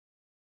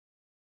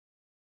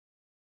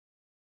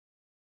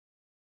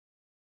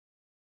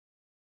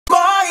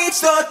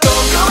一度遠くへ行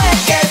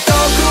け遠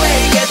く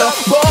へ行けと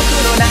僕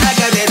の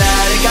中で誰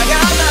かが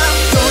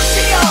どう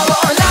しよう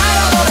な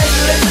のレス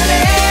レス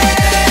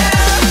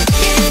ね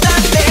いつだ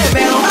って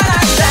目を離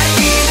した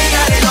君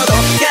がねのど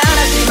悲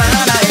しま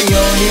ない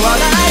ように笑え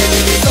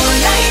そん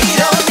な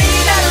色に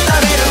なるた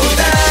めの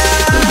歌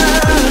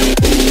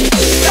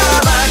さ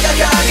まか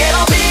影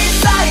のミ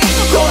スタイ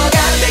転がっ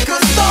てく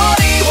ストー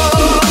リーを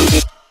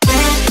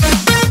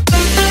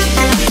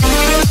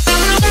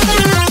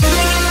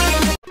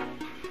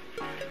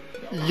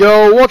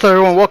Yo, what's up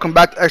everyone? Welcome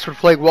back to Expert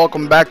Flake.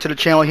 Welcome back to the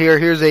channel here.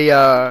 Here's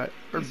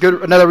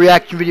another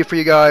reaction video for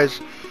you guys.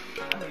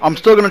 I'm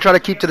still going to try to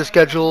keep to the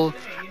schedule.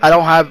 I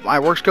don't have my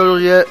work schedule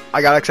yet.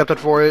 I got accepted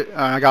for it.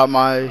 I got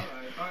my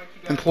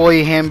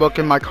employee handbook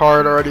and my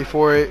card already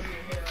for it.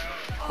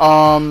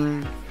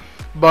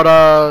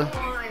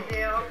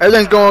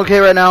 Everything's going okay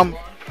right now.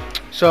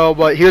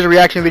 But here's a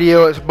reaction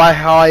video. It's by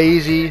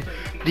Howieazy.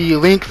 The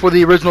link for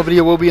the original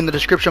video will be in the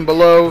description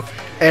below,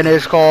 and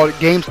it's called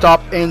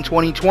Gamestop in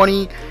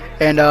 2020.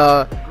 And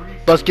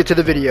let's get to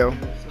the video.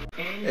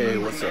 Hey,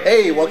 what's up?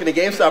 Hey, welcome to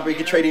Gamestop, where you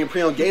can trade in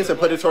pre-owned games and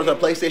put it towards our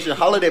PlayStation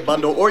Holiday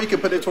Bundle, or you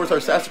can put it towards our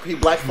Assassin's Creed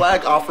Black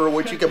Flag offer,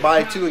 which you can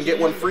buy 2 and get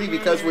 1 free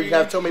because we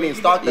have so many in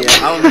stock. Yeah,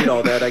 I don't need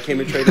all that. I came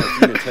to trade in a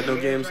few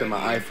Nintendo games and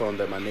my iPhone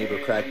that my neighbor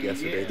cracked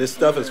yesterday. This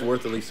stuff is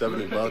worth at least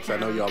 70 bucks. I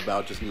know y'all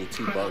about just need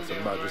 $2.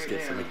 I'm about to just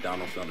get some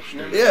McDonald's on the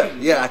street.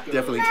 Yeah, I can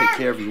definitely take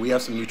care of you. We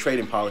have some new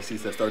trading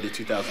policies that started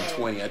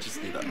 2020. I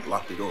just need to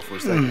lock the door for a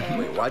second.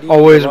 Wait, why do you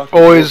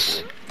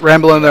always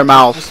ramble in their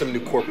mouth? Just some new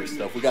corporate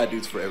stuff. We got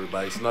dudes for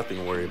everybody, so nothing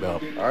to worry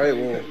about. Alright,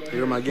 well,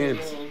 here are my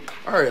games.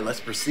 Alright, let's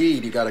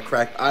proceed. You got a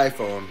cracked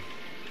iPhone.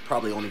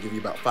 Probably only give you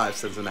about 5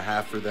 cents and a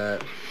half for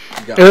that.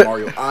 You got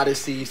Mario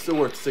Odyssey, still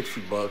worth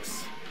 60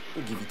 bucks.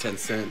 We'll give you 10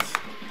 cents.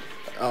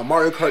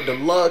 Mario Kart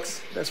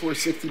Deluxe, that's worth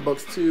 60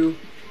 bucks too.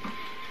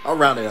 I'll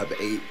round it up to 8.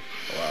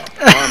 Wow.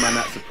 Why am I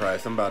not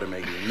surprised? I'm about to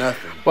make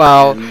nothing.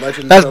 Wow.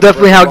 That's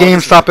definitely how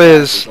GameStop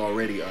is.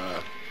 Already,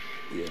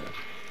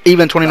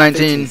 even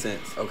 2019.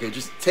 Okay,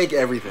 just take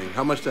everything.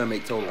 How much did I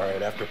make total?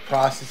 Alright, after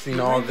processing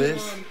all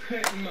this,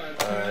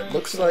 it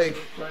looks like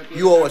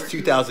you owe us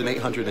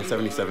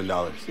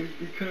 $2,877.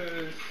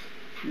 Because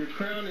your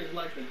crown is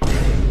like a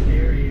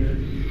area.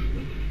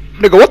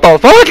 Nigga, what the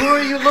fuck? Who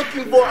are you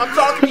looking for? I'm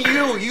talking to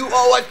you. You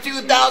owe us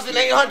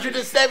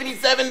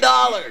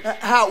 $2,877.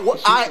 How? What?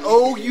 I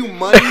owe you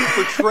money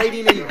for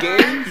trading in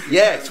games?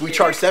 Yes, we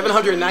charge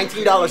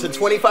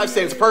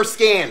 $719.25 per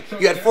scan.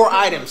 You had 4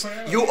 items.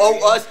 You owe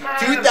us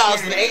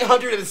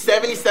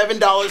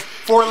 $2,877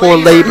 for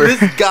labor.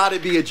 This gotta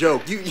be a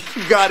joke. You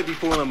gotta be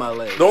pulling on my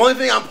leg. The only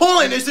thing I'm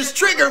pulling is this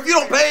trigger if you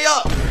don't pay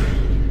up.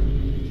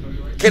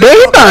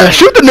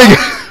 Shoot the nigga.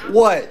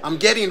 What? I'm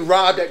getting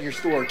robbed at your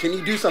store. Can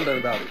you do something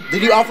about it?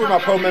 Did you offer my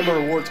pro member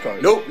rewards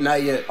card? Nope,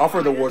 not yet.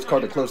 Offer the rewards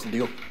card to close the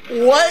deal.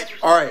 What?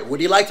 Alright, would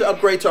you like to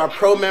upgrade to our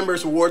pro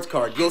members rewards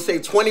card? You'll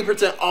save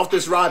 20% off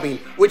this robbing,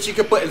 which you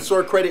can put in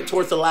store credit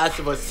towards The Last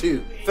of Us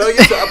 2. Failure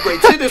to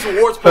upgrade to this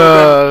rewards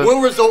program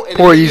will result in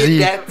immediate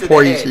death to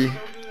the head.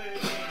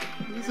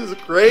 This is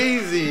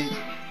crazy.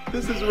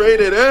 This is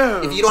rated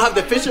M. If you don't have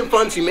deficient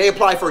funds, you may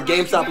apply for a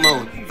GameStop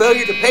loan.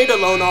 Failure to pay the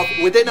loan off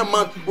within a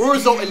month will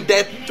result in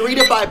death 3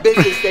 to 5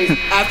 business days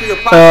after your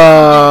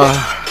process.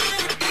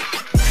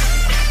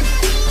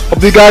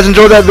 Hope you guys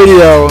enjoyed that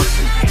video.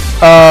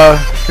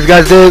 If you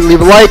guys did,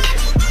 leave a like,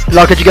 and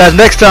I'll catch you guys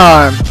next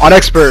time on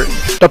Expert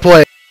the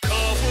Play.